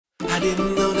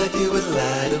didn't know that you would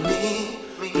lie to me,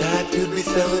 that you'd be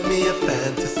selling me a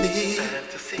fantasy.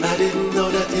 I didn't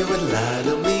know that you would lie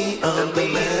to me. I'm the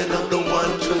man, I'm the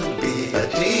one, should be a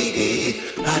G.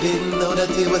 I didn't know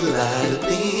that you would lie to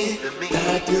me,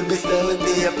 that you'd be selling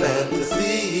me a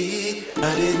fantasy.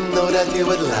 I didn't know that you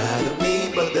would lie to me,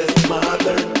 but there's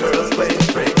modern girls playing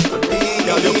tricks for me.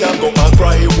 Yeah, you can go and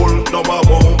cry wolf, no I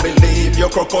won't believe. Your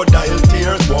crocodile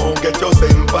tears won't get your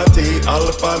sympathy.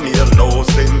 Alpha male, no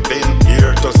simping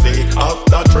here to see.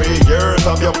 After 3 years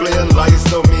of you playing lies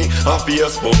to me, a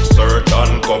Facebook search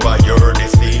uncover your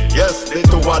deceit. Yes, the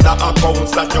 2 other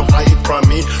accounts that you hide from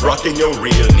me, rocking your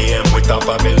real name with a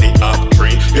family of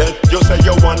 3. Yet you say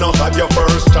you wanna have your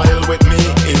first child with me.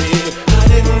 I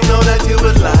didn't know that you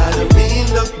would lie to me,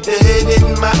 look dead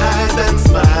in my eyes and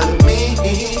smile at me.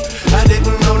 I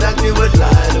didn't know that you would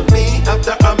lie to me,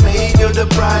 after I made you the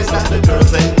prize that the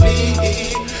girls envy.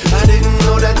 I didn't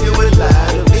know that you would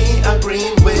lie to me,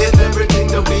 agreeing with everything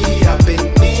that we have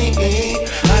been me.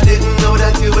 I didn't know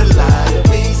that you would lie to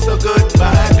me, so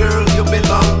goodbye girl, you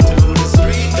belong to the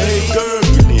street. Hey girl,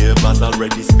 your neighbors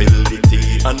already spilled the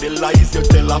tea, and the lies you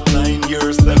tell of 9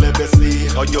 years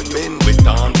celibacy. How you been with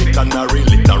Auntie Canary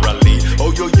literally,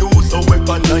 how you use a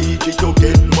weaponize you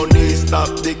get money. Stop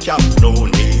the cap, no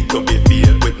need to be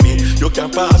fake with me. You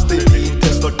can pass the lean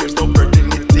test, but there's no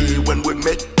virginity. When we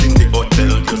met in the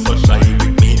hotel, you're so shy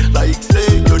with me, like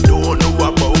say you don't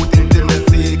know about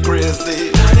intimacy.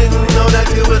 Crazy. I didn't know that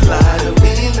you would lie to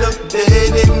me, look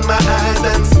dead in my eyes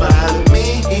and smile at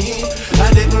me. I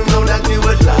didn't know that you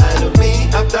would lie to me,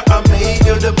 after I made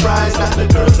you the prize that the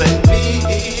girls envy.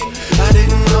 I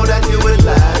didn't know that you would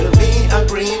lie to me,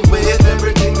 agreeing with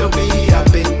everything that we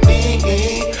have been me.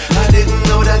 I didn't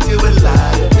know that you would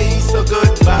lie to me, so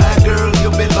goodbye girl, you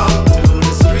belong to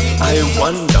the street. I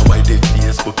wonder why the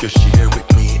Facebook you share with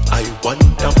me. I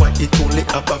wonder why it only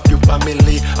have a few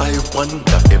family. I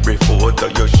wonder every photo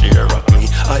you share of me.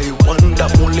 I wonder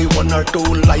only 1 or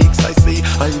 2 likes I see.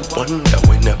 I wonder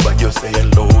whenever you say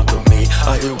hello to me.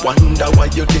 I wonder why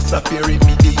you disappear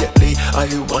immediately. I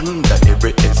wonder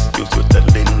every excuse you're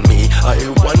telling me. I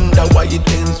wonder why it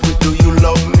ends with do you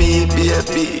love me,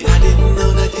 baby. I didn't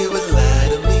know that you would lie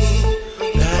to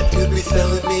me, that you'd be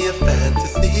selling me a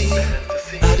fantasy.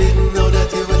 I didn't know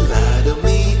that you would lie to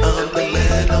me. I'm the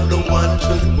man, I'm the one,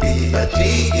 should be a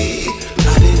G.